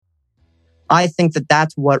I think that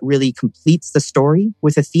that's what really completes the story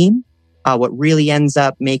with a theme. What really ends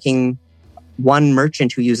up making one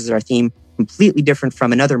merchant who uses our theme completely different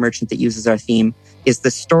from another merchant that uses our theme is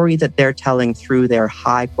the story that they're telling through their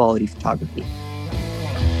high quality photography.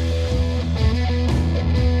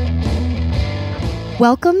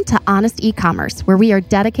 Welcome to Honest E-commerce, where we are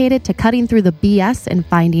dedicated to cutting through the BS and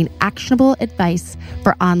finding actionable advice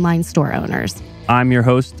for online store owners. I'm your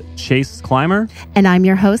host, Chase Clymer. And I'm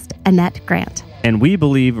your host, Annette Grant. And we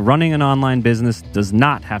believe running an online business does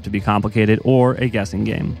not have to be complicated or a guessing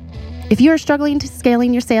game. If you are struggling to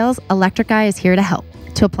scaling your sales, Electric Eye is here to help.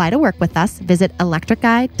 To apply to work with us, visit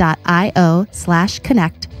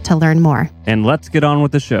electriceye.io/connect to learn more. And let's get on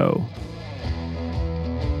with the show.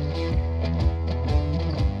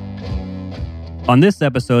 On this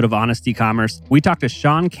episode of Honest E-commerce, we talked to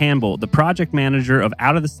Sean Campbell, the project manager of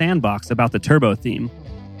Out of the Sandbox, about the Turbo theme.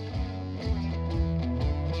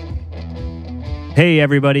 Hey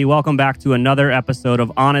everybody, welcome back to another episode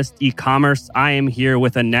of Honest E-commerce. I am here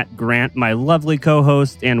with Annette Grant, my lovely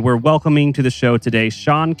co-host, and we're welcoming to the show today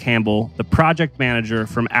Sean Campbell, the project manager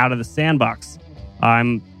from Out of the Sandbox.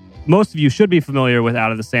 Most of you should be familiar with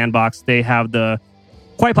Out of the Sandbox. They have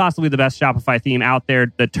quite possibly the best Shopify theme out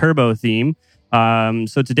there, the Turbo theme.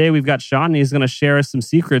 So today we've got Sean, and he's going to share us some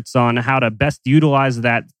secrets on how to best utilize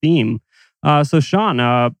that theme. So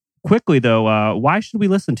Sean, quickly though, why should we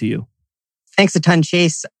listen to you? Thanks a ton,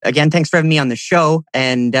 Chase. Again, thanks for having me on the show.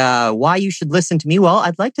 And why you should listen to me? Well,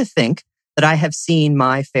 I'd like to think that I have seen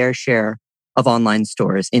my fair share of online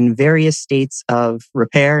stores in various states of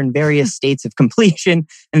repair and various states of completion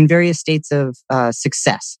and various states of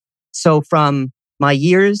success. So from my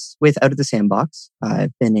years with Out of the Sandbox,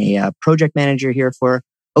 I've been a project manager here for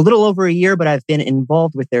a little over a year, but I've been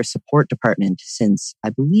involved with their support department since,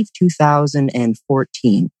 I believe,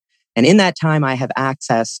 2014. And in that time, I have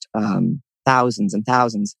accessed thousands and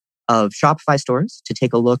thousands of Shopify stores to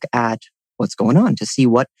take a look at what's going on, to see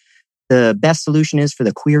what the best solution is for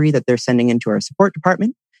the query that they're sending into our support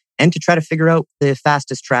department, and to try to figure out the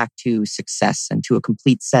fastest track to success and to a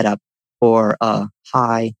complete setup for a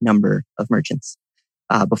high number of merchants.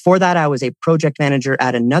 Before that, I was a project manager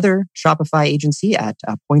at another Shopify agency at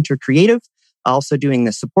Pointer Creative, also doing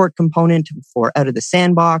the support component for Out of the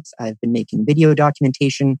Sandbox. I've been making video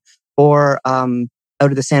documentation for Out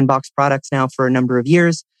of the Sandbox products now for a number of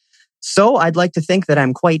years. So I'd like to think that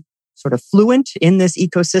I'm quite sort of fluent in this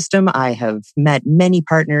ecosystem. I have met many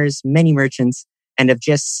partners, many merchants, and have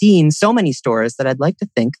just seen so many stores that I'd like to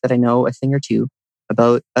think that I know a thing or two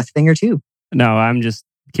about a thing or two. No, I'm just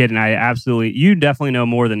kidding. You definitely know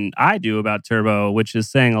more than I do about Turbo, which is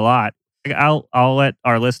saying a lot. I'll let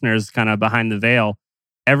our listeners kind of behind the veil.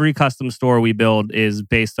 Every custom store we build is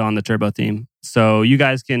based on the Turbo theme. So you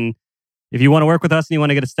guys can, if you want to work with us and you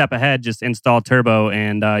want to get a step ahead, just install Turbo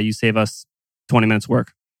and you save us 20 minutes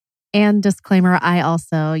work. And disclaimer, I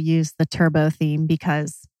also use the Turbo theme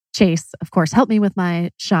because Chase, of course, helped me with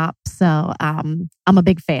my shop. So I'm a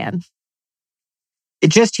big fan.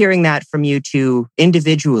 Just hearing that from you two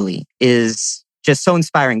individually is just so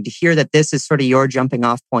inspiring to hear that this is sort of your jumping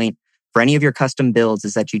off point for any of your custom builds,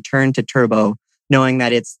 is that you turn to Turbo knowing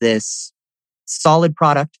that it's this solid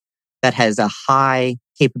product that has a high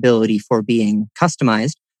capability for being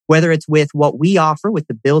customized, whether it's with what we offer with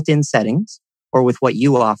the built-in settings or with what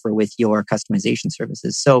you offer with your customization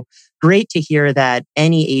services. So great to hear that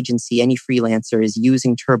any agency, any freelancer is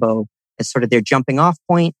using Turbo as sort of their jumping off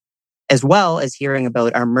point, as well as hearing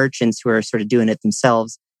about our merchants who are sort of doing it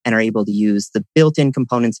themselves and are able to use the built-in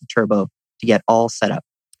components of Turbo to get all set up.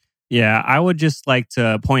 Yeah, I would just like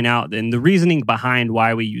to point out, and the reasoning behind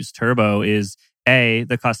why we use Turbo is, A,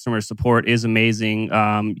 the customer support is amazing.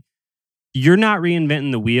 You're not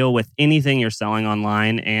reinventing the wheel with anything you're selling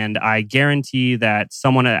online, and I guarantee that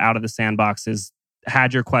someone Out of the Sandbox has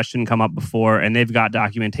had your question come up before, and they've got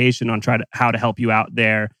documentation on how to help you out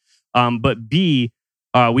there. But B,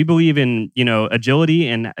 we believe in, agility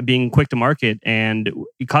and being quick to market and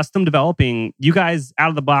custom developing. You guys, out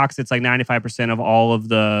of the box, it's like 95% of all of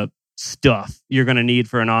the stuff you're going to need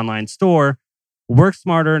for an online store. Work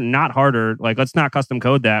smarter, not harder. Like, let's not custom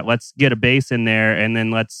code that. Let's get a base in there and then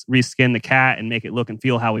let's reskin the cat and make it look and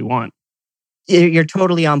feel how we want. You're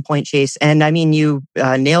totally on point, Chase. And I mean, you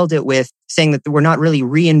nailed it with saying that we're not really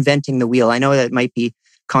reinventing the wheel. I know that might be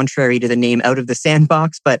contrary to the name Out of the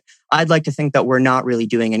Sandbox, but I'd like to think that we're not really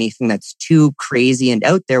doing anything that's too crazy and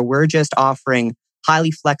out there. We're just offering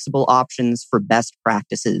highly flexible options for best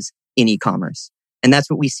practices in e-commerce. And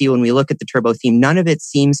that's what we see when we look at the Turbo theme. None of it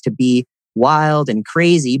seems to be wild and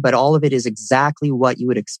crazy, but all of it is exactly what you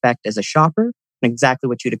would expect as a shopper and exactly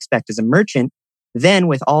what you'd expect as a merchant then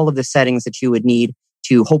with all of the settings that you would need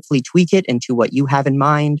to hopefully tweak it into what you have in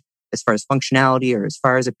mind as far as functionality or as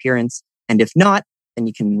far as appearance. And if not, then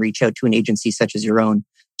you can reach out to an agency such as your own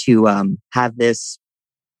to have this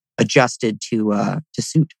adjusted to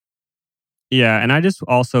suit. Yeah, and I just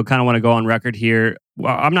also kind of want to go on record here.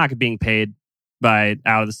 Well, I'm not being paid by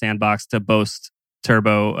Out of the Sandbox to boast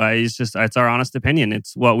Turbo. It's our honest opinion.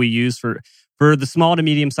 It's what we use for the small to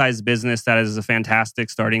medium sized business. That is a fantastic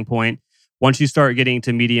starting point. Once you start getting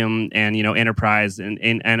to medium and enterprise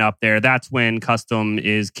and up there, that's when custom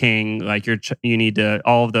is king. Like you need to,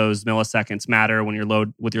 all of those milliseconds matter when your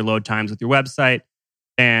load times with your website,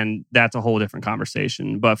 and that's a whole different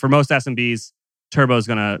conversation. But for most SMBs, Turbo is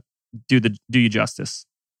gonna do you justice.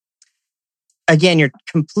 Again, you're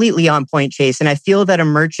completely on point, Chase. And I feel that a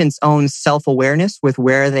merchant's own self-awareness with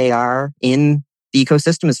where they are in the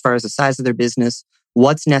ecosystem as far as the size of their business,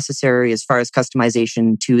 what's necessary as far as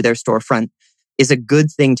customization to their storefront is a good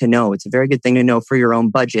thing to know. It's a very good thing to know for your own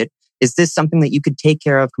budget. Is this something that you could take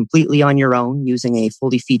care of completely on your own using a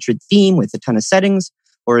fully featured theme with a ton of settings?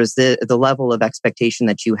 Or is the level of expectation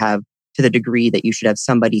that you have to the degree that you should have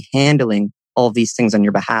somebody handling all of these things on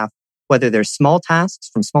your behalf, whether they're small tasks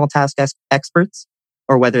from small task experts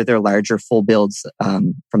or whether they're larger full builds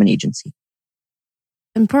from an agency?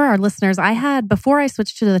 And for our listeners, before I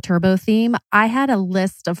switched to the Turbo theme, I had a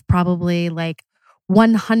list of probably like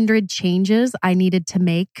 100 changes I needed to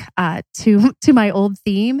make to my old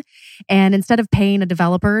theme. And instead of paying a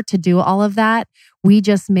developer to do all of that, we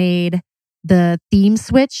just made the theme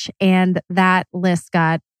switch, and that list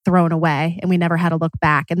got thrown away and we never had to look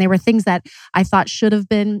back. And they were things that I thought should have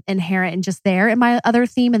been inherent and just there in my other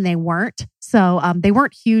theme, and they weren't. So they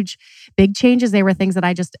weren't huge, big changes. They were things that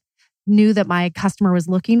I just knew that my customer was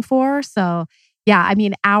looking for. So yeah, I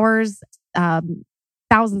mean, hours,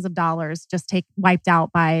 thousands of dollars just wiped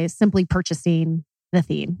out by simply purchasing the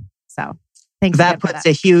theme. So thanks. That puts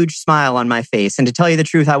a huge smile on my face. And to tell you the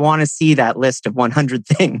truth, I want to see that list of 100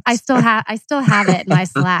 things. I still have it in my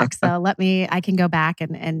Slack. So I can go back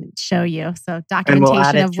and show you. So documentation and we'll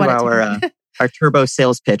add it of to what our Turbo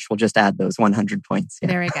sales pitch. We'll just add those 100 points. Yeah.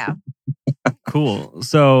 There we go. Cool.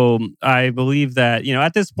 So I believe that,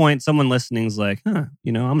 at this point, someone listening is like, I'm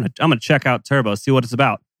gonna check out Turbo, see what it's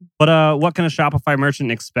about. But what can a Shopify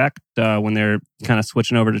merchant expect when they're kind of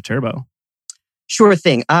switching over to Turbo? Sure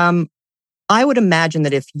thing. I would imagine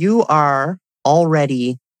that if you are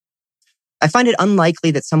already, I find it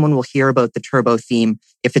unlikely that someone will hear about the Turbo theme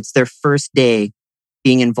if it's their first day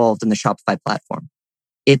being involved in the Shopify platform.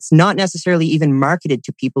 It's not necessarily even marketed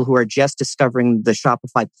to people who are just discovering the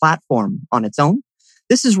Shopify platform on its own.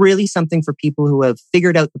 This is really something for people who have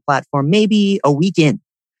figured out the platform maybe a week in.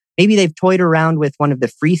 Maybe they've toyed around with one of the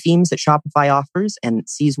free themes that Shopify offers and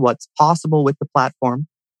sees what's possible with the platform,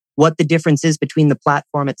 what the difference is between the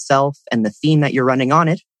platform itself and the theme that you're running on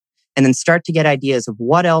it, and then start to get ideas of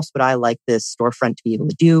what else would I like this storefront to be able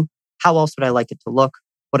to do? How else would I like it to look?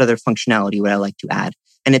 What other functionality would I like to add?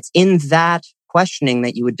 And it's in that questioning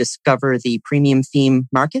that you would discover the premium theme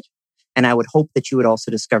market. And I would hope that you would also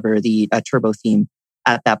discover the Turbo theme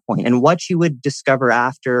at that point. And what you would discover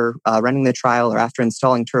after running the trial or after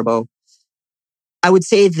installing Turbo, I would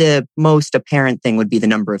say the most apparent thing would be the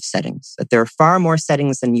number of settings. That there are far more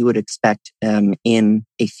settings than you would expect in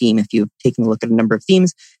a theme if you've taken a look at a number of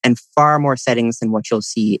themes, and far more settings than what you'll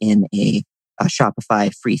see in a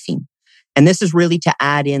Shopify free theme. And this is really to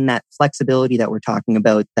add in that flexibility that we're talking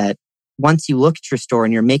about, that once you look at your store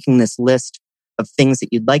and you're making this list of things that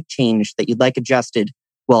you'd like changed, that you'd like adjusted,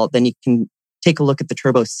 well, then you can take a look at the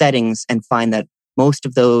Turbo settings and find that most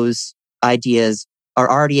of those ideas are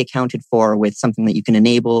already accounted for with something that you can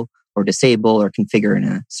enable or disable or configure in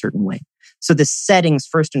a certain way. So the settings,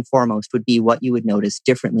 first and foremost, would be what you would notice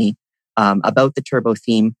differently about the Turbo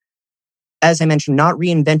theme. As I mentioned, not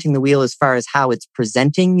reinventing the wheel as far as how it's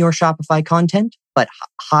presenting your Shopify content, but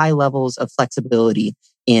high levels of flexibility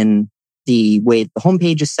in the way the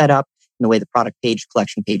homepage is set up and the way the product page,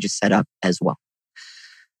 collection page is set up as well.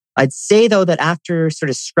 I'd say, though, that after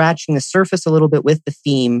sort of scratching the surface a little bit with the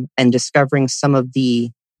theme and discovering some of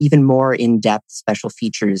the even more in-depth special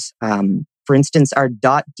features, for instance, our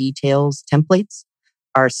 .details templates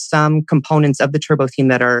are some components of the Turbo theme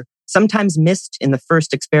that are sometimes missed in the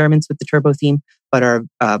first experiments with the Turbo theme, but are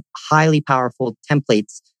highly powerful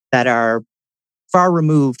templates that are far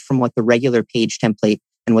removed from what the regular page template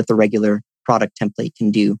and what the regular product template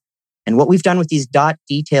can do. And what we've done with these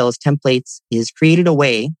 .details templates is created a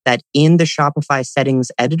way that in the Shopify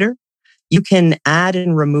settings editor, you can add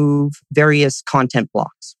and remove various content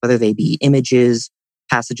blocks, whether they be images,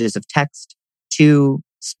 passages of text, to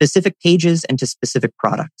specific pages and to specific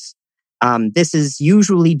products. This is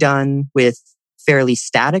usually done with fairly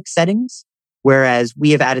static settings, whereas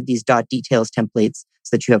we have added these .details templates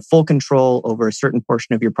so that you have full control over a certain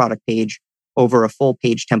portion of your product page, over a full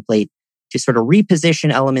page template to sort of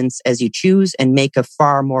reposition elements as you choose and make a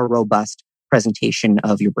far more robust presentation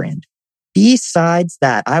of your brand. Besides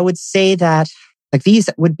that, I would say that these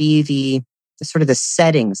would be the sort of the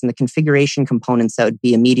settings and the configuration components that would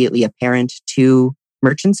be immediately apparent to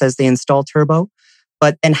merchants as they install Turbo.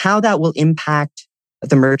 But then how that will impact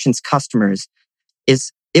the merchant's customers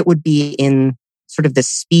is it would be in sort of the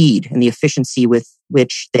speed and the efficiency with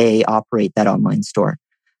which they operate that online store.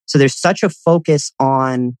 So there's such a focus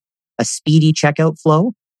on a speedy checkout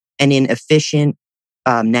flow and in efficient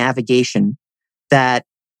navigation that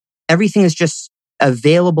everything is just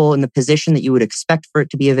available in the position that you would expect for it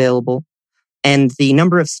to be available. And the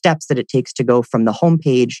number of steps that it takes to go from the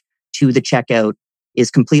homepage to the checkout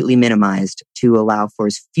is completely minimized to allow for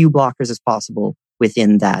as few blockers as possible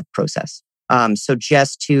within that process. So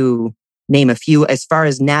just to name a few, as far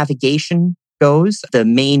as navigation goes, the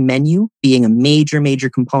main menu being a major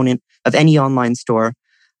component of any online store,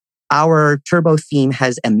 our Turbo theme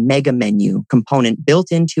has a mega menu component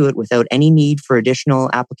built into it without any need for additional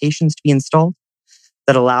applications to be installed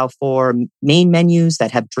that allow for main menus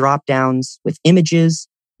that have drop downs with images,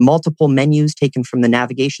 multiple menus taken from the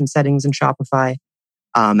navigation settings in Shopify,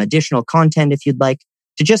 additional content if you'd like,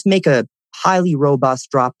 to just make a highly robust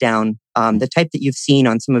drop down, the type that you've seen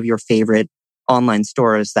on some of your favorite online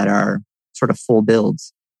stores that are sort of full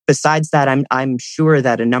builds. Besides that, I'm sure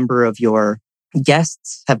that a number of your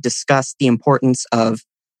guests have discussed the importance of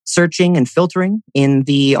searching and filtering in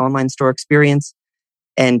the online store experience.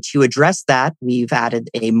 And to address that, we've added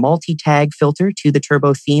a multi-tag filter to the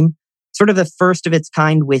Turbo theme, sort of the first of its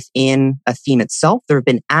kind within a theme itself. There have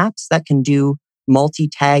been apps that can do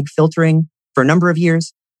multi-tag filtering for a number of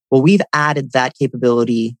years. Well, we've added that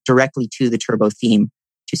capability directly to the Turbo theme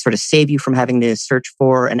to sort of save you from having to search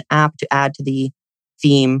for an app to add to the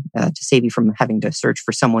theme, to save you from having to search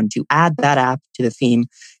for someone to add that app to the theme.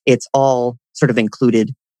 It's all sort of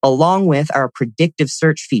included along with our predictive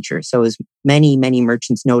search feature. So as many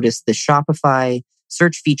merchants notice, the Shopify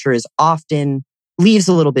search feature is often leaves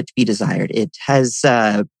a little bit to be desired. It has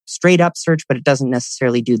straight up search, but it doesn't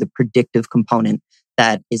necessarily do the predictive component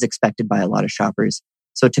that is expected by a lot of shoppers.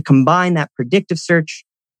 So to combine that predictive search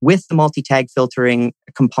with the multi-tag filtering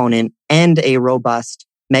component and a robust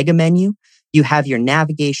mega menu, you have your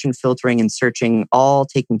navigation, filtering, and searching all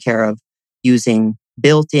taken care of using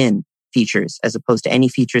built-in features as opposed to any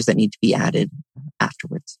features that need to be added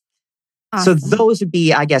afterwards. Awesome. So those would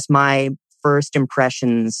be, I guess, my first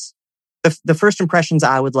impressions, the first impressions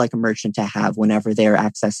I would like a merchant to have whenever they're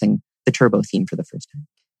accessing the Turbo theme for the first time.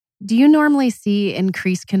 Do you normally see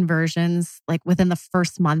increased conversions like within the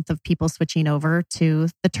first month of people switching over to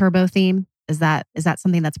the Turbo theme? Is that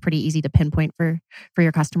something that's pretty easy to pinpoint for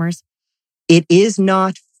your customers? It is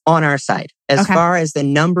not on our side as Okay. far as the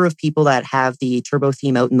number of people that have the Turbo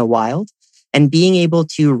theme out in the wild and being able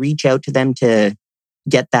to reach out to them to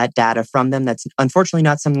get that data from them. That's unfortunately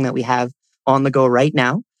not something that we have on the go right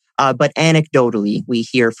now. But anecdotally, we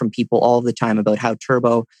hear from people all the time about how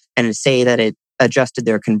Turbo, and to say that it adjusted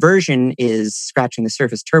their conversion is scratching the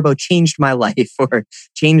surface. Turbo changed my life or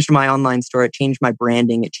changed my online store. It changed my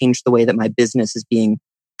branding. It changed the way that my business is being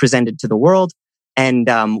presented to the world. And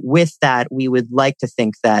with that, we would like to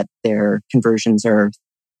think that their conversions are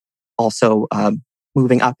also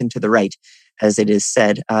moving up and to the right, as it is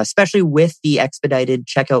said, especially with the expedited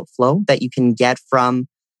checkout flow that you can get from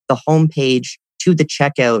the homepage to the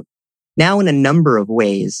checkout now in a number of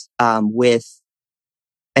ways with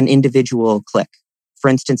an individual click. For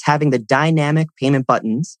instance, having the dynamic payment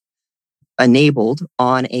buttons enabled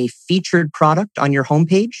on a featured product on your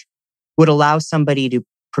homepage would allow somebody to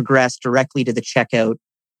progress directly to the checkout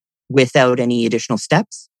without any additional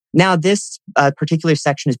steps. Now, this particular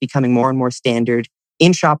section is becoming more and more standard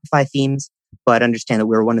in Shopify themes, but understand that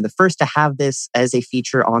we're one of the first to have this as a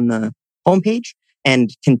feature on the homepage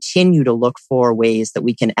and continue to look for ways that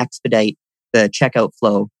we can expedite the checkout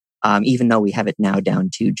flow, even though we have it now down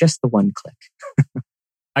to just the one click.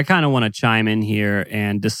 I kind of want to chime in here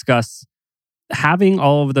and discuss having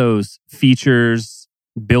all of those features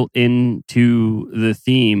built into the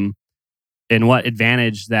theme and what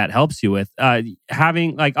advantage that helps you with.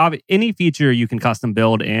 Having any feature you can custom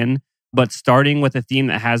build in, but starting with a theme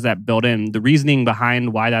that has that built in, the reasoning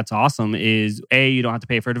behind why that's awesome is A, you don't have to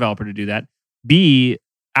pay for a developer to do that. B,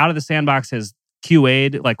 out of the sandbox has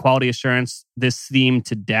QA'd, like quality assurance, this theme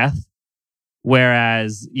to death.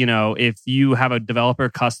 Whereas, if you have a developer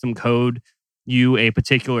custom code you a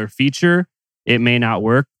particular feature, it may not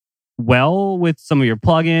work. well with some of your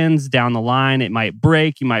plugins. Down the line, it might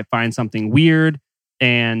break. You might find something weird.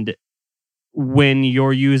 And when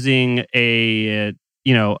you're using a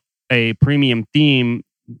premium theme,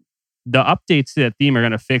 the updates to that theme are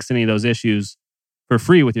going to fix any of those issues for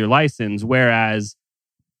free with your license. Whereas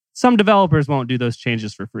some developers won't do those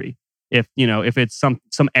changes for free. If it's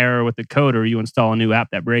some error with the code or you install a new app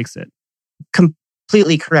that breaks it.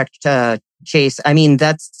 Completely correct, Chase. I mean,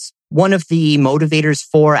 that's one of the motivators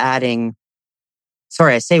for adding.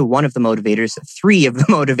 Sorry, I say one of the motivators, three of the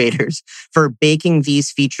motivators for baking these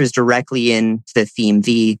features directly into the theme.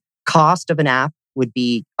 The cost of an app would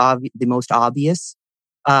be the most obvious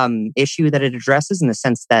issue that it addresses, in the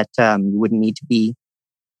sense that you wouldn't need to be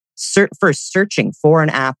first searching for an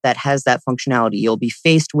app that has that functionality. You'll be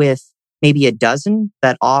faced with maybe a dozen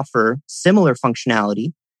that offer similar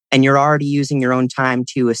functionality, and you're already using your own time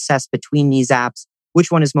to assess between these apps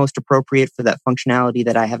which one is most appropriate for that functionality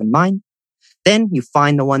that I have in mind. Then you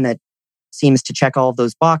find the one that seems to check all of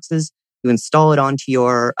those boxes. You install it onto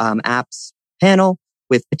your apps panel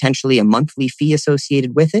with potentially a monthly fee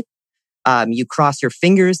associated with it. You cross your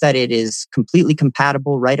fingers that it is completely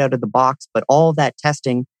compatible right out of the box, but all of that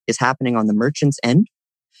testing is happening on the merchant's end.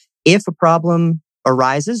 If a problem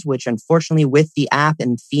arises, which unfortunately with the app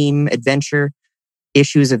and theme adventure,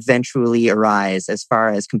 issues eventually arise as far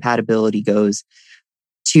as compatibility goes,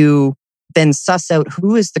 to then suss out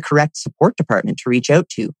who is the correct support department to reach out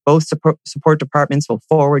to. Both support departments will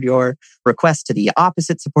forward your request to the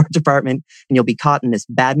opposite support department, and you'll be caught in this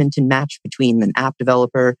badminton match between an app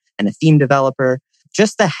developer and a theme developer.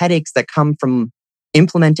 Just the headaches that come from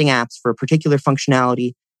implementing apps for a particular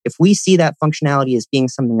functionality. If we see that functionality as being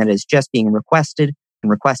something that is just being requested and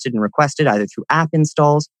requested and requested, either through app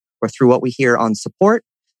installs or through what we hear on support,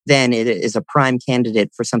 then it is a prime candidate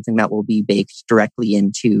for something that will be baked directly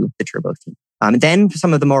into the Turbo theme. And then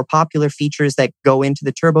some of the more popular features that go into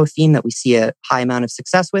the Turbo theme that we see a high amount of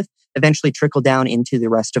success with eventually trickle down into the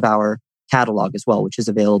rest of our catalog as well, which is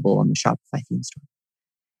available on the Shopify theme store.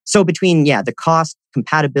 So between, the cost,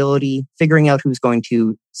 compatibility, figuring out who's going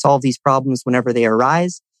to solve these problems whenever they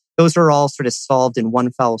arise, those are all sort of solved in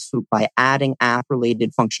one fell swoop by adding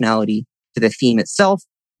app-related functionality to the theme itself.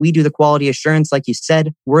 We do the quality assurance, like you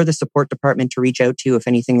said. We're the support department to reach out to if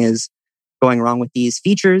anything is going wrong with these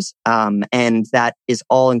features. And that is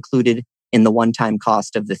all included in the one-time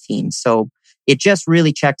cost of the theme. So it just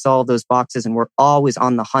really checks all of those boxes, and we're always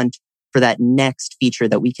on the hunt for that next feature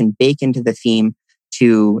that we can bake into the theme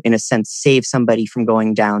to, in a sense, save somebody from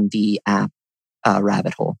going down the app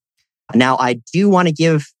rabbit hole. Now, I do want to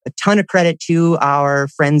give a ton of credit to our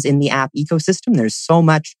friends in the app ecosystem. There's so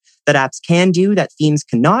much that apps can do that themes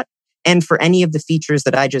cannot. And for any of the features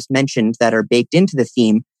that I just mentioned that are baked into the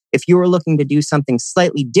theme, if you were looking to do something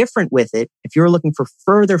slightly different with it, if you're looking for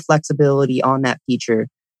further flexibility on that feature,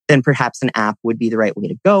 then perhaps an app would be the right way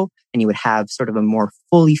to go. And you would have sort of a more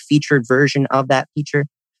fully featured version of that feature.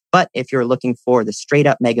 But if you're looking for the straight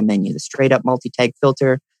up mega menu, the straight up multi-tag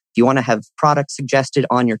filter, if you want to have products suggested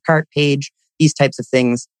on your cart page, these types of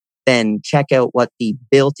things, then check out what the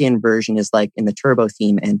built-in version is like in the Turbo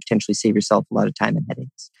theme and potentially save yourself a lot of time and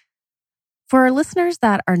headaches. For our listeners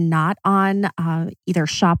that are not on either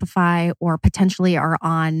Shopify or potentially are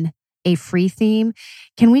on a free theme,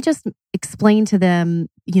 can we just explain to them,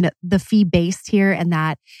 the fee based here, and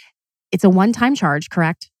that it's a one-time charge,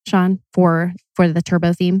 correct, Sean, for the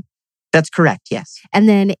Turbo theme? That's correct, yes. And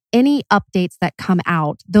then any updates that come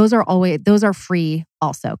out, those are free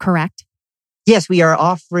also, correct? Yes, we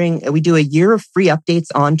do a year of free updates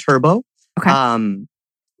on Turbo. Okay.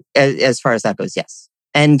 As far as that goes, yes.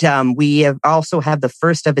 And we also have the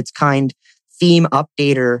first of its kind theme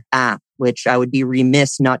updater app, which I would be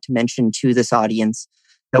remiss not to mention to this audience.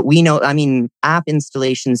 But we know, app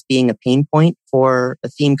installations being a pain point for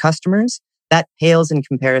theme customers, that pales in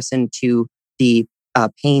comparison to the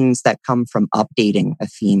pains that come from updating a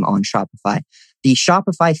theme on Shopify. The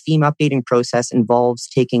Shopify theme updating process involves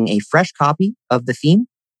taking a fresh copy of the theme,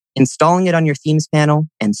 installing it on your themes panel,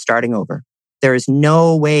 and starting over. There is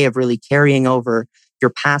no way of really carrying over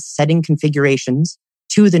your past setting configurations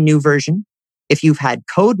to the new version. If you've had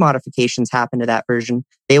code modifications happen to that version,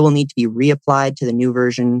 they will need to be reapplied to the new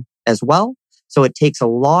version as well. So it takes a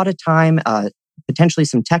lot of time, potentially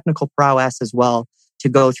some technical prowess as well, to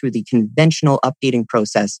go through the conventional updating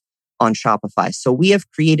process on Shopify. So we have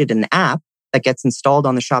created an app that gets installed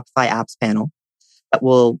on the Shopify apps panel that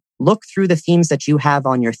will look through the themes that you have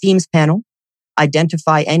on your themes panel,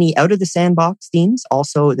 identify any out of the sandbox themes.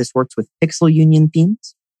 Also, this works with Pixel Union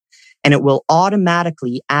themes. And it will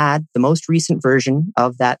automatically add the most recent version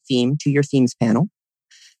of that theme to your themes panel.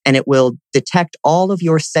 and it will detect all of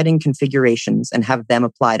your setting configurations and have them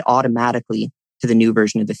applied automatically to the new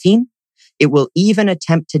version of the theme. It will even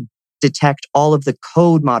attempt to detect all of the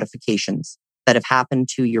code modifications that have happened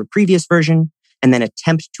to your previous version and then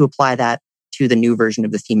attempt to apply that to the new version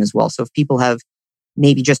of the theme as well. So if people have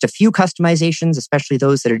maybe just a few customizations, especially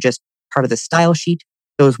those that are just part of the style sheet,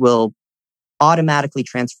 those will automatically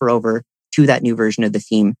transfer over to that new version of the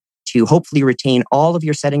theme to hopefully retain all of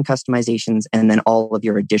your setting customizations and then all of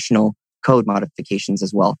your additional code modifications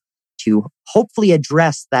as well, to hopefully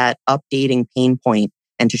address that updating pain point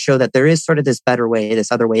and to show that there is sort of this better way,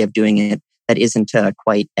 this other way of doing it that isn't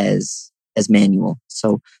quite as manual.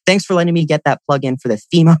 So thanks for letting me get that plugin for the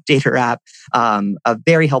Theme Updater app. A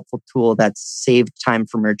very helpful tool that's saved time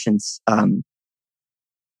for merchants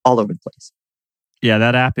all over the place. Yeah,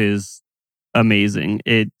 that app is amazing.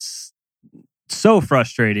 It's so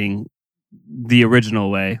frustrating the original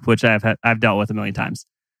way, which I've dealt with a million times.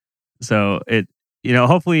 So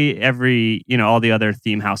hopefully all the other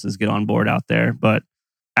theme houses get on board out there. But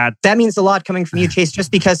that means a lot coming from you, Chase,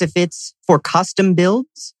 just because if it's for custom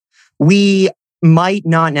builds, we might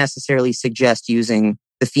not necessarily suggest using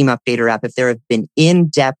the Theme Updater app if there have been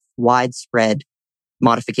in-depth, widespread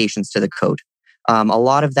modifications to the code. A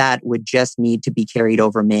lot of that would just need to be carried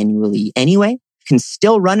over manually anyway. Can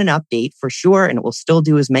still run an update for sure, and it will still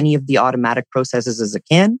do as many of the automatic processes as it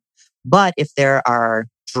can. But if there are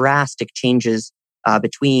drastic changes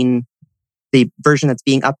between the version that's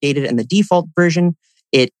being updated and the default version,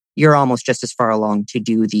 you're almost just as far along to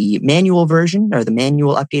do the manual version or the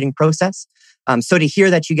manual updating process. So to hear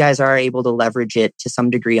that you guys are able to leverage it to some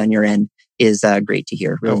degree on your end is great to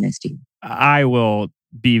hear. Really nice to hear. I will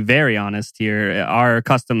be very honest here. Our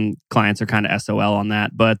custom clients are kind of SOL on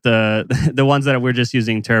that, but the ones that we're just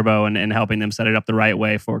using Turbo and helping them set it up the right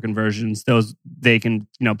way for conversions, those they can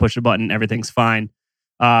push a button, everything's fine.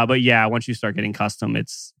 But yeah, once you start getting custom,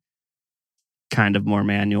 it's kind of more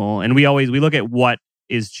manual. And we look at what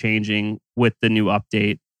is changing with the new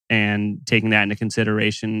update and taking that into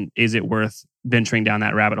consideration. Is it worth venturing down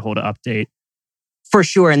that rabbit hole to update? For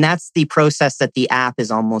sure. And that's the process that the app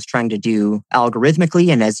is almost trying to do algorithmically.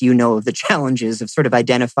 And as you know, the challenges of sort of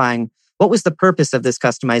identifying what was the purpose of this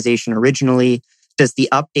customization originally. Does the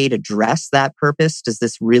update address that purpose? Does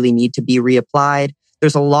this really need to be reapplied?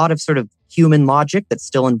 There's a lot of sort of human logic that's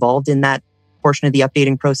still involved in that portion of the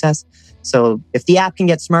updating process. So if the app can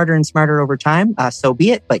get smarter and smarter over time, so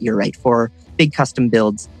be it. But you're right, for big custom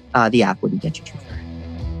builds, the app wouldn't get you too far.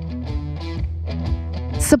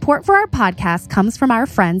 Support for our podcast comes from our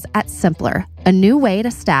friends at Simpler, a new way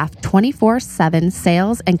to staff 24/7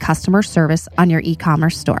 sales and customer service on your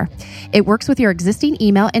e-commerce store. It works with your existing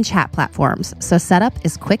email and chat platforms, so setup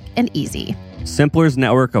is quick and easy. Simpler's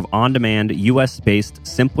network of on-demand, US-based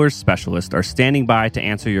Simpler specialists are standing by to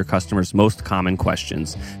answer your customers' most common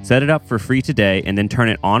questions. Set it up for free today and then turn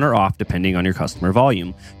it on or off depending on your customer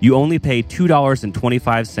volume. You only pay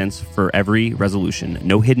 $2.25 for every resolution.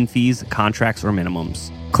 No hidden fees, contracts, or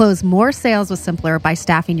minimums. Close more sales with Simpler by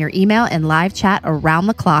staffing your email and live chat around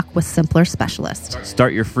the clock with Simpler specialists.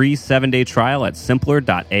 Start your free 7-day trial at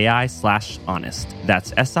simpler.ai/honest.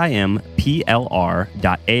 That's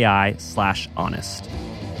simpler.ai/honest.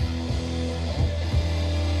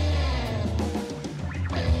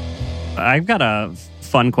 I've got a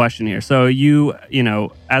fun question here. So you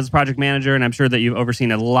as a project manager, and I'm sure that you've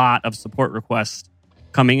overseen a lot of support requests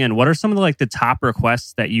coming in. What are some of the top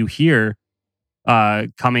requests that you hear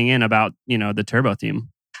coming in about, the Turbo theme?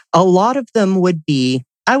 A lot of them would be,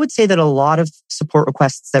 I would say that a lot of support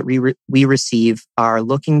requests that we receive are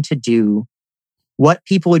looking to do what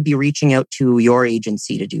people would be reaching out to your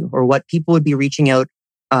agency to do, or what people would be reaching out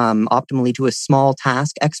optimally to a small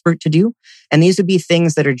task expert to do. And these would be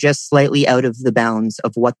things that are just slightly out of the bounds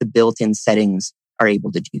of what the built-in settings are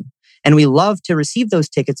able to do. And we love to receive those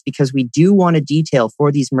tickets because we do want to detail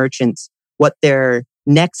for these merchants what their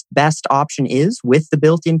next best option is with the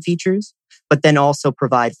built-in features, but then also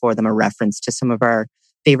provide for them a reference to some of our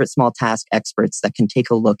favorite small task experts that can take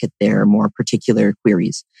a look at their more particular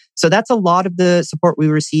queries. So that's a lot of the support we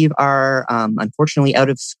receive are unfortunately out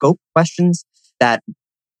of scope questions that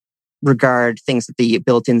regard things that the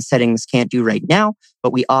built-in settings can't do right now,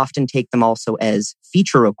 but we often take them also as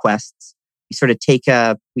feature requests. We sort of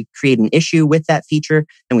we create an issue with that feature,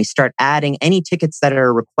 and we start adding any tickets that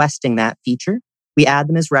are requesting that feature. We add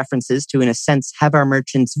them as references to, in a sense, have our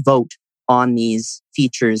merchants vote on these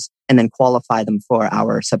features and then qualify them for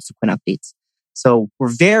our subsequent updates. So we're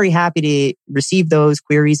very happy to receive those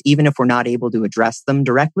queries, even if we're not able to address them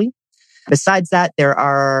directly. Besides that, there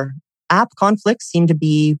are app conflicts seem to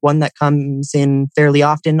be one that comes in fairly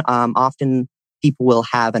often. Often people will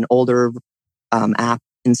have an older app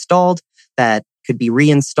installed that could be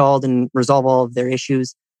reinstalled and resolve all of their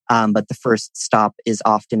issues. But the first stop is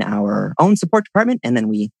often our own support department. And then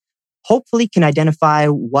we hopefully can identify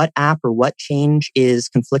what app or what change is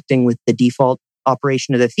conflicting with the default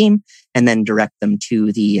operation of the theme and then direct them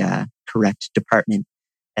to the correct department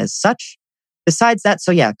as such. Besides that,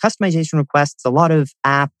 so yeah, customization requests, a lot of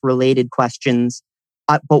app related questions.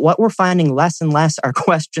 But what we're finding less and less are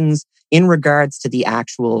questions in regards to the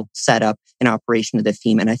actual setup and operation of the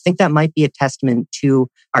theme. And I think that might be a testament to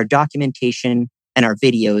our documentation and our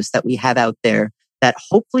videos that we have out there that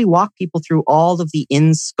hopefully walk people through all of the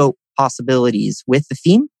in-scope possibilities with the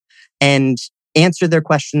theme and answer their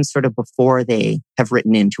questions sort of before they have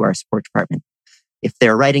written into our support department. If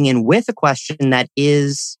they're writing in with a question that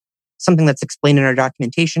is something that's explained in our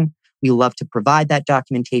documentation, we love to provide that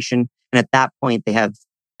documentation. And at that point, they have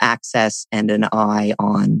access and an eye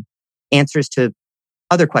on answers to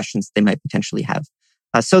other questions they might potentially have.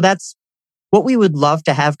 So that's what we would love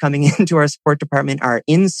to have coming into our support department are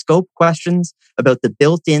in-scope questions about the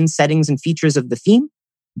built-in settings and features of the theme.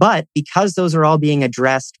 But because those are all being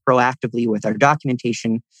addressed proactively with our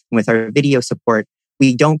documentation and with our video support,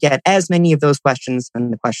 we don't get as many of those questions.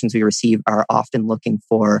 And the questions we receive are often looking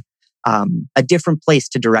for a different place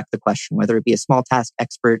to direct the question, whether it be a small task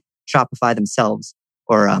expert, Shopify themselves,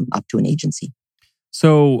 or up to an agency.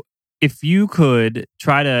 So if you could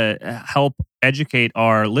try to help educate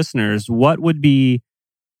our listeners, what would be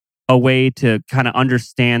a way to kind of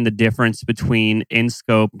understand the difference between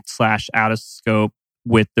in-scope / out of scope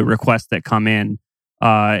with the requests that come in?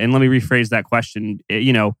 And let me rephrase that question.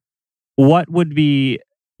 What would be,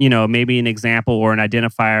 maybe an example or an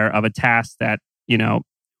identifier of a task that, you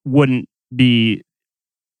wouldn't be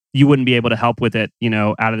able to help with it,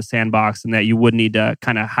 out of the sandbox, and that you would need to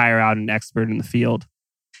kind of hire out an expert in the field?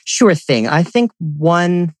 Sure thing. I think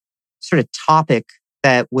one sort of topic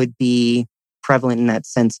that would be prevalent in that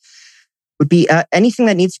sense would be anything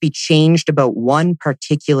that needs to be changed about one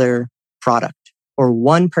particular product or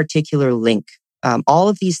one particular link. All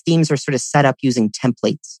of these themes are sort of set up using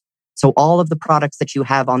templates. So all of the products that you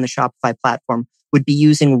have on the Shopify platform would be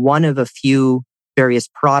using one of a few various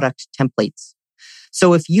product templates.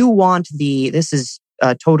 So if you want this is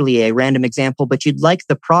totally a random example, but you'd like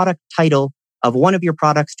the product title of one of your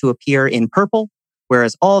products to appear in purple,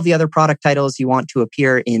 whereas all of the other product titles you want to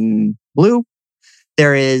appear in blue,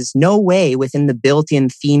 there is no way within the built-in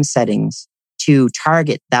theme settings to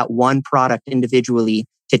target that one product individually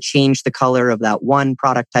to change the color of that one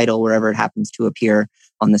product title wherever it happens to appear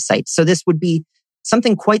on the site. So this would be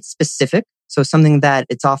something quite specific. So something that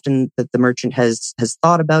it's often that the merchant has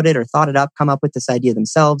thought about it or thought it up, come up with this idea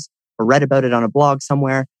themselves or read about it on a blog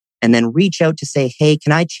somewhere, and then reach out to say, hey,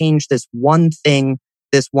 can I change this one thing,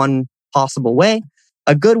 this one possible way?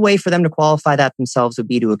 A good way for them to qualify that themselves would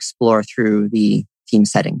be to explore through the theme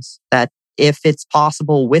settings. That if it's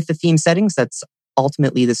possible with the theme settings, that's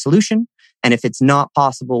ultimately the solution. And if it's not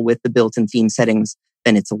possible with the built-in theme settings,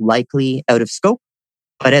 then it's likely out of scope.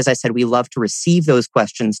 But as I said, we love to receive those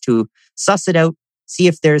questions to suss it out, see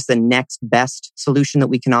if there's the next best solution that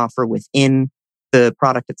we can offer within the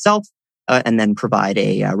product itself, and then provide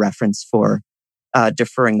a reference for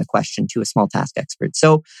deferring the question to a small task expert.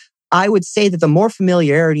 So I would say that the more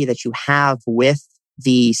familiarity that you have with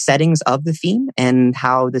the settings of the theme and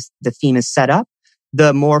how the theme is set up,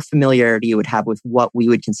 the more familiarity you would have with what we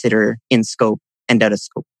would consider in scope and out of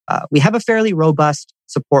scope. We have a fairly robust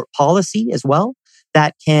support policy as well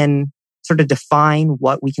that can sort of define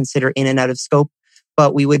what we consider in and out of scope,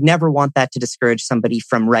 but we would never want that to discourage somebody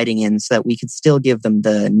from writing in so that we could still give them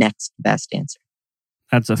the next best answer.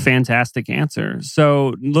 That's a fantastic answer.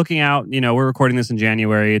 So looking out, we're recording this in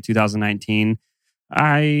January of 2019.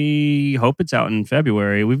 I hope it's out in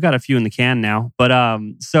February. We've got a few in the can now. But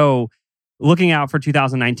so looking out for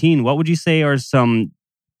 2019, what would you say are some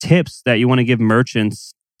tips that you want to give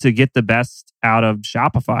merchants to get the best out of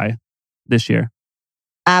Shopify this year?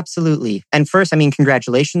 Absolutely. And first,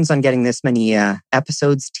 congratulations on getting this many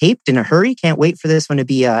episodes taped in a hurry. Can't wait for this one to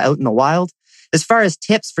be out in the wild. As far as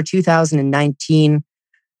tips for 2019,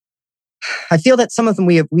 I feel that some of them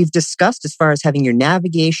we've discussed as far as having your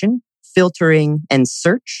navigation, filtering, and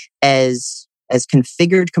search as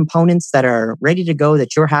configured components that are ready to go,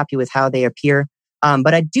 that you're happy with how they appear.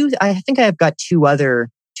 But I think I have got two other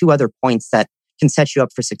points that can set you up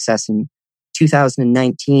for success in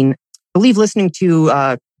 2019. I believe listening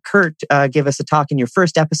to Kurt give us a talk in your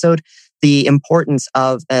first episode, the importance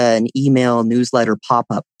of an email newsletter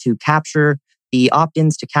pop-up to capture the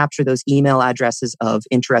opt-ins, to capture those email addresses of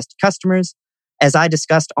interested customers, As I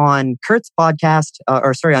discussed on Kurt's podcast,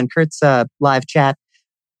 on Kurt's live chat,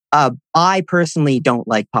 I personally don't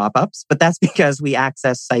like pop-ups, but that's because we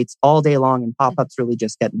access sites all day long and pop-ups really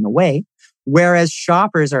just get in the way. Whereas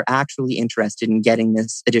shoppers are actually interested in getting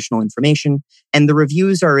this additional information, and the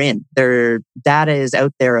reviews are in. Their data is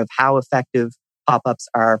out there of how effective pop-ups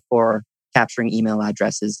are for capturing email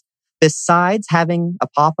addresses. Besides having a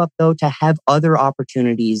pop-up, though, to have other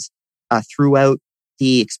opportunities throughout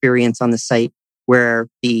the experience on the site where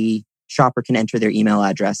the shopper can enter their email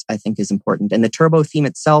address, I think is important. And the Turbo theme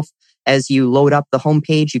itself, as you load up the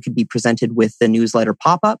homepage, you could be presented with the newsletter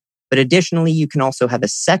pop-up. But additionally, you can also have a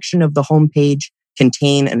section of the homepage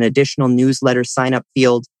contain an additional newsletter sign-up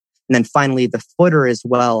field. And then finally, the footer as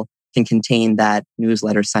well can contain that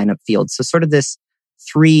newsletter sign-up field. So sort of this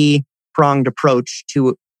three-pronged approach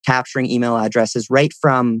to capturing email addresses right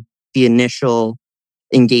from the initial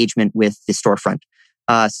engagement with the storefront.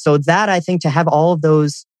 So that, I think, to have all of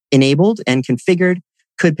those enabled and configured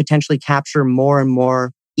could potentially capture more and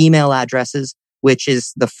more email addresses, which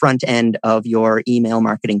is the front end of your email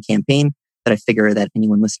marketing campaign that I figure that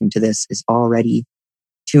anyone listening to this is already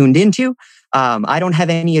tuned into. I don't have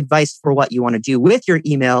any advice for what you want to do with your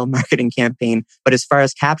email marketing campaign, but as far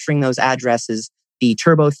as capturing those addresses, the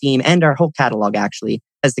Turbo theme and our whole catalog actually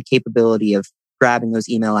has the capability of grabbing those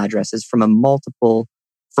email addresses from multiple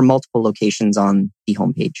locations on the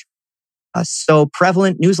homepage. So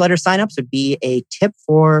prevalent newsletter signups would be a tip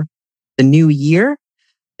for the new year.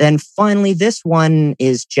 Then finally, this one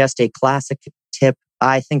is just a classic tip.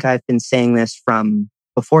 I think I've been saying this from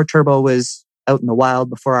before Turbo was out in the wild,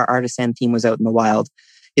 before our artisan theme was out in the wild,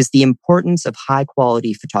 is the importance of high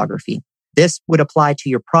quality photography. This would apply to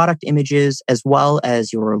your product images as well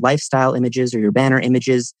as your lifestyle images or your banner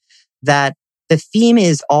images, that the theme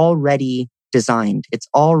is already designed. It's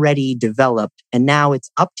already developed. And now it's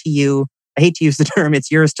up to you. I hate to use the term, it's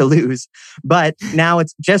yours to lose, but now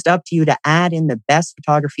it's just up to you to add in the best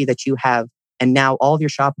photography that you have. And now all of your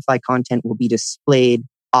Shopify content will be displayed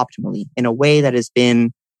optimally in a way that has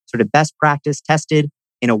been sort of best practice tested,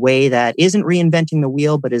 in a way that isn't reinventing the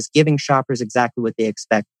wheel, but is giving shoppers exactly what they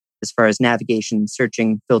expect as far as navigation,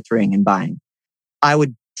 searching, filtering, and buying. I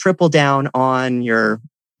would triple down on your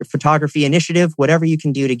photography initiative, whatever you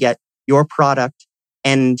can do to get your product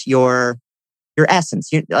and your essence.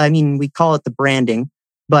 I mean, we call it the branding,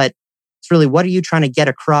 but it's really, what are you trying to get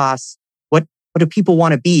across? What do people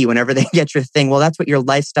want to be whenever they get your thing? Well, that's what your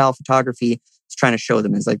lifestyle photography is trying to show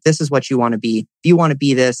them, is like, this is what you want to be. If you want to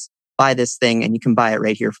be this, buy this thing, and you can buy it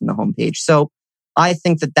right here from the homepage. So I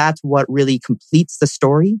think that that's what really completes the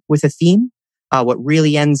story with a theme. What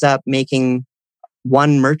really ends up making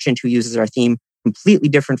one merchant who uses our theme completely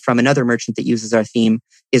different from another merchant that uses our theme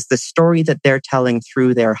is the story that they're telling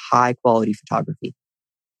through their high quality photography.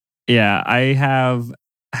 Yeah, I have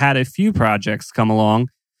had a few projects come along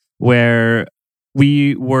where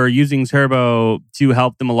we were using Turbo to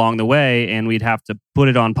help them along the way, and we'd have to put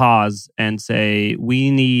it on pause and say, we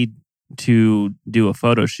need to do a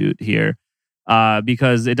photo shoot here.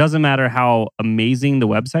 Because it doesn't matter how amazing the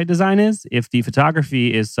website design is. If the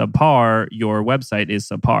photography is subpar, your website is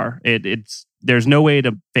subpar. There's no way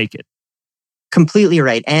to fake it. Completely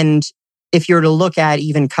right. And if you're to look at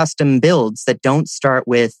even custom builds that don't start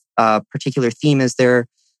with a particular theme as their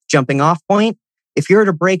jumping off point, if you were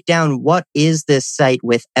to break down what is this site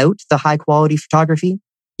without the high quality photography,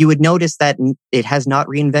 you would notice that it has not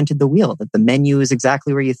reinvented the wheel, that the menu is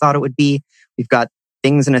exactly where you thought it would be. We've got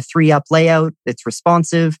things in a 3-up layout. It's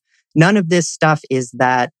responsive. None of this stuff is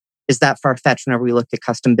that far-fetched whenever we look at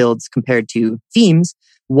custom builds compared to themes.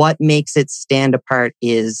 What makes it stand apart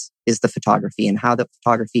is the photography and how the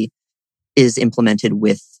photography is implemented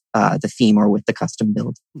with the theme or with the custom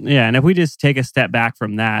build. Yeah, and if we just take a step back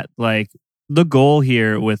from that, like the goal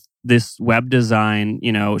here with this web design,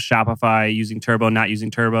 Shopify using Turbo, not using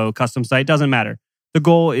Turbo, custom site, doesn't matter. The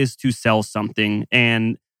goal is to sell something,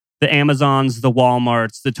 and the Amazons, the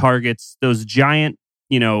Walmarts, the Targets, those giant,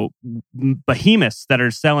 behemoths that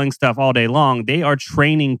are selling stuff all day long, they are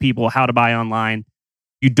training people how to buy online.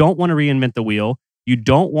 You don't want to reinvent the wheel. You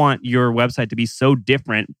don't want your website to be so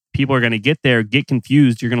different. People are going to get there, get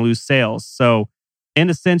confused. You're going to lose sales. So in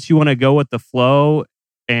a sense, you want to go with the flow.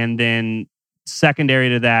 And then secondary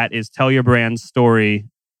to that is tell your brand's story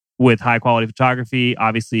with high quality photography.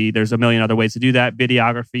 Obviously, there's a million other ways to do that.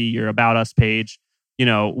 Videography, your About Us page,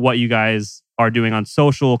 what you guys are doing on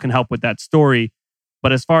social can help with that story.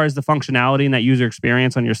 But as far as the functionality and that user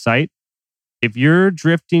experience on your site, if you're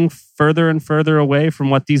drifting further and further away from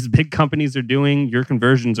what these big companies are doing, your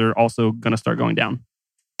conversions are also going to start going down.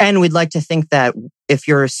 And we'd like to think that if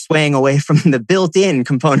you're swaying away from the built-in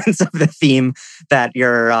components of the theme, that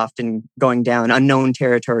you're often going down unknown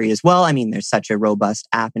territory as well. I mean, there's such a robust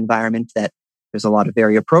app environment that there's a lot of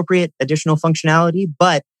very appropriate additional functionality,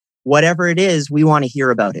 but whatever it is, we want to hear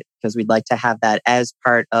about it because we'd like to have that as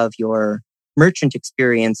part of your merchant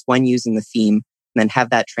experience when using the theme and then have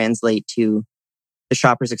that translate to the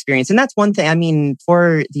shopper's experience. And that's one thing, I mean,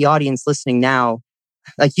 for the audience listening now,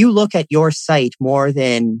 like you look at your site more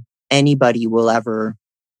than anybody will ever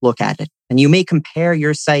look at it. And you may compare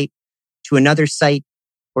your site to another site,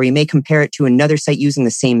 or you may compare it to another site using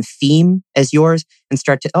the same theme as yours and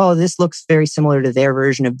start to, oh, this looks very similar to their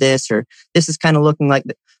version of this, or this is kind of looking like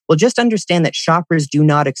that. Well, just understand that shoppers do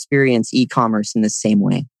not experience e-commerce in the same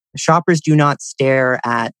way. Shoppers do not stare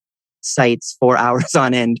at sites for hours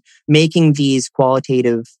on end, making these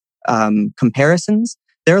qualitative comparisons.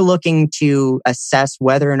 They're looking to assess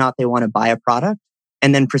whether or not they want to buy a product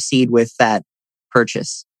and then proceed with that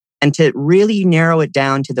purchase. And to really narrow it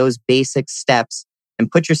down to those basic steps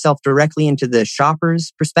and put yourself directly into the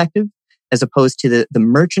shopper's perspective as opposed to the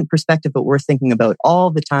merchant perspective that we're thinking about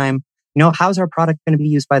all the time. You know, how's our product going to be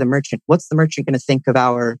used by the merchant? What's the merchant going to think of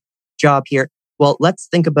our job here? Well, let's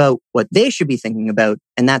think about what they should be thinking about.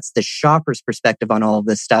 And that's the shopper's perspective on all of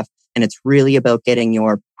this stuff. And it's really about getting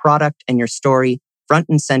your product and your story front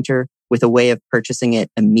and center with a way of purchasing it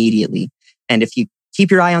immediately. And if you keep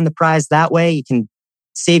your eye on the prize that way, you can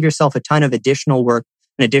save yourself a ton of additional work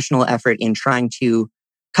and additional effort in trying to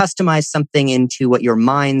customize something into what your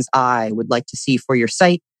mind's eye would like to see for your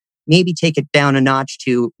site. Maybe take it down a notch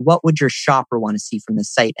to what would your shopper want to see from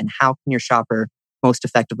this site and how can your shopper most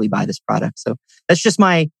effectively buy this product. So that's just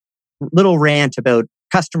my little rant about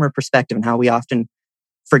customer perspective and how we often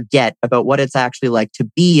forget about what it's actually like to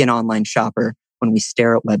be an online shopper when we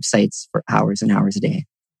stare at websites for hours and hours a day.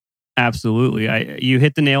 Absolutely. You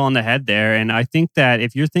hit the nail on the head there. And I think that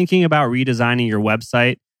if you're thinking about redesigning your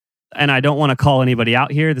website, and I don't want to call anybody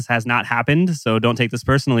out here, this has not happened, so don't take this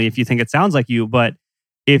personally if you think it sounds like you, but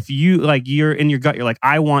if you like, you're in your gut, you're like,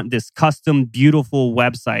 I want this custom, beautiful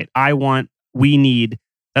website. We need,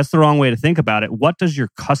 that's the wrong way to think about it. What does your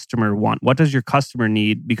customer want? What does your customer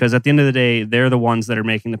need? Because at the end of the day, they're the ones that are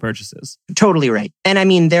making the purchases. Totally right. And I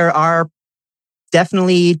mean, there are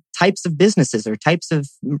definitely types of businesses or types of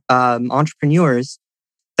entrepreneurs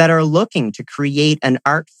that are looking to create an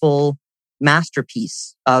artful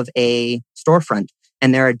masterpiece of a storefront.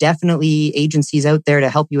 And there are definitely agencies out there to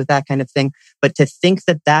help you with that kind of thing. But to think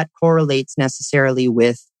that that correlates necessarily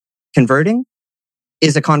with converting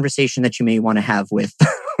is a conversation that you may want to have with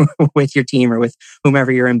with your team or with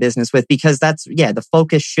whomever you're in business with, because that's, the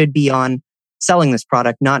focus should be on selling this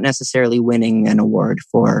product, not necessarily winning an award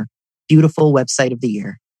for beautiful website of the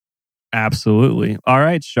year. Absolutely. All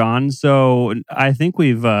right, Sean. So I think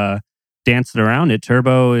we've danced around it.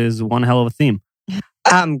 Turbo is one hell of a theme.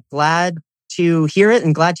 I'm glad to hear it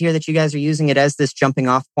and glad to hear that you guys are using it as this jumping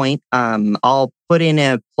off point. I'll put in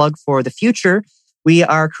a plug for the future. We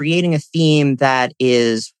are creating a theme that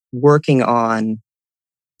is working on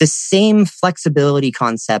the same flexibility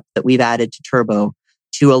concept that we've added to Turbo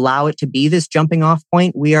to allow it to be this jumping off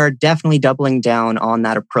point. We are definitely doubling down on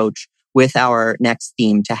that approach with our next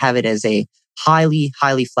theme to have it as a highly,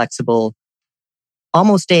 highly flexible,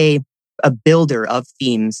 almost a builder of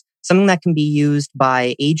themes, something that can be used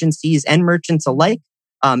by agencies and merchants alike.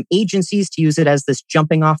 Agencies to use it as this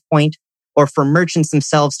jumping off point, or for merchants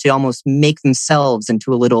themselves to almost make themselves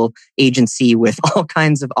into a little agency with all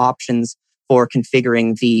kinds of options for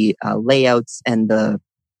configuring the layouts and the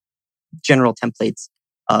general templates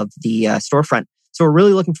of the storefront. So we're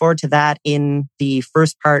really looking forward to that in the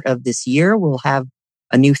first part of this year. We'll have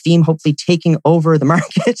a new theme, hopefully taking over the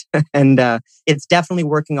market. And it's definitely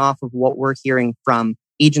working off of what we're hearing from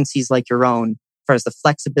agencies like your own, as far as the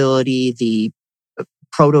flexibility, the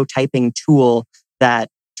prototyping tool that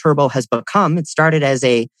Turbo has become. It started as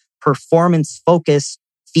a performance-focused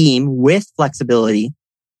theme with flexibility,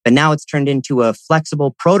 but now it's turned into a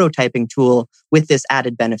flexible prototyping tool with this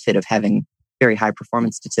added benefit of having very high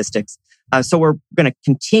performance statistics. So we're going to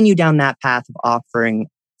continue down that path of offering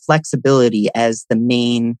flexibility as the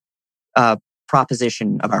main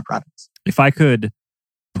proposition of our products. If I could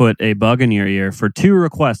put a bug in your ear for 2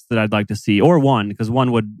 requests that I'd like to see, or 1, because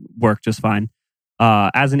 1 would work just fine.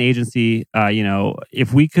 As an agency,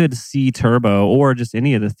 if we could see Turbo or just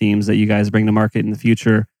any of the themes that you guys bring to market in the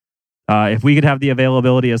future, if we could have the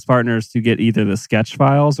availability as partners to get either the sketch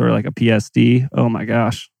files or like a PSD, oh my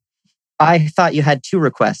gosh. I thought you had 2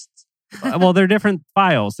 requests. Well, they're different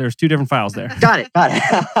files. There's 2 different files there. Got it.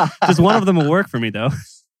 Just one of them will work for me though.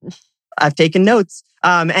 I've taken notes.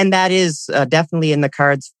 And that is definitely in the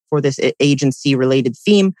cards for this agency-related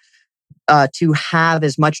theme, to have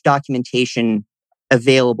as much documentation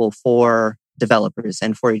available for developers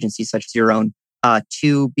and for agencies such as your own,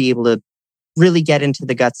 to be able to really get into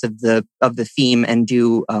the guts of the theme and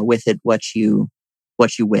do with it what you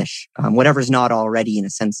wish. Whatever's not already, in a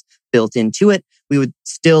sense, built into it, we would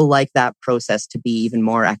still like that process to be even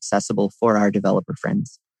more accessible for our developer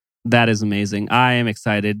friends. That is amazing. I am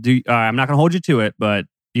excited. I'm not going to hold you to it, but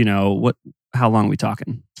how long are we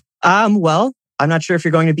talking? Well, I'm not sure if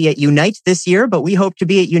you're going to be at Unite this year, but we hope to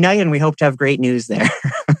be at Unite and we hope to have great news there.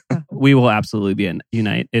 We will absolutely be at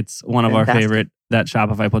Unite. It's one of our favorite that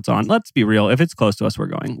Shopify puts on. Let's be real. If it's close to us, we're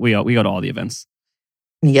going. We go to all the events.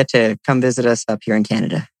 You get to come visit us up here in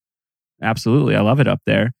Canada. Absolutely. I love it up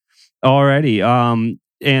there. Alrighty.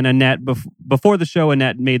 And Annette, before the show,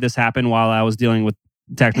 Annette made this happen while I was dealing with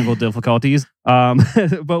technical difficulties.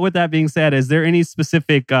 But with that being said, is there any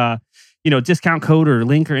specific discount code or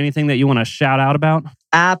link or anything that you want to shout out about?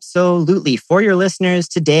 Absolutely. For your listeners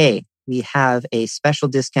today, we have a special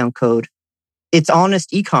discount code. It's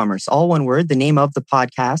Honest E-commerce, all one word, the name of the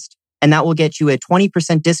podcast. And that will get you a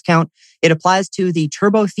 20% discount. It applies to the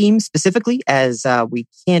Turbo theme specifically, as we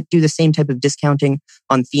can't do the same type of discounting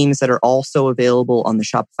on themes that are also available on the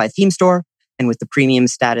Shopify theme store. And with the premium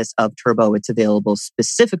status of Turbo, it's available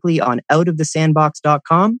specifically on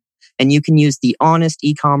outofthesandbox.com. And you can use the Honest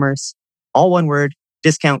E-commerce, all one word,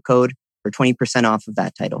 discount code for 20% off of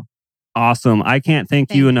that title. Awesome. I can't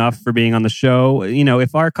thank you enough for being on the show.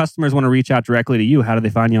 If our customers want to reach out directly to you, how do they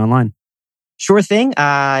find you online? Sure thing.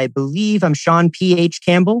 I believe I'm Sean P.H.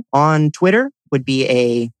 Campbell on Twitter would be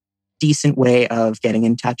a decent way of getting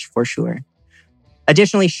in touch for sure.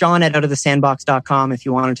 Additionally, Sean at outofthesandbox.com if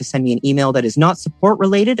you wanted to send me an email that is not support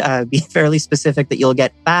related. Be fairly specific that you'll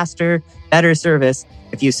get faster, better service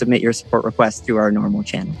if you submit your support requests through our normal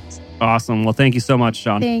channels. Awesome. Well, thank you so much,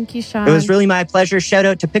 Sean. Thank you, Sean. It was really my pleasure. Shout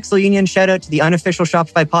out to Pixel Union. Shout out to the unofficial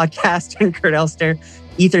Shopify podcast and Kurt Elster,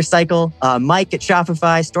 Ether Cycle, Mike at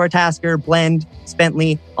Shopify, StoreTasker, Blend,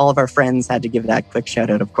 Spentley. All of our friends had to give that quick shout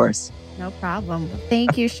out, of course. No problem.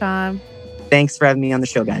 Thank you, Sean. Thanks for having me on the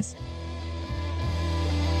show, guys.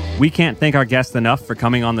 We can't thank our guests enough for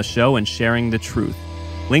coming on the show and sharing the truth.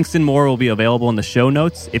 Links and more will be available in the show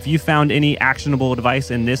notes. If you found any actionable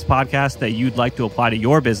advice in this podcast that you'd like to apply to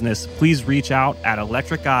your business, please reach out at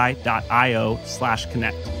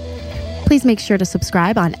electriceye.io/connect. Please make sure to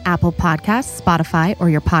subscribe on Apple Podcasts, Spotify, or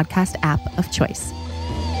your podcast app of choice.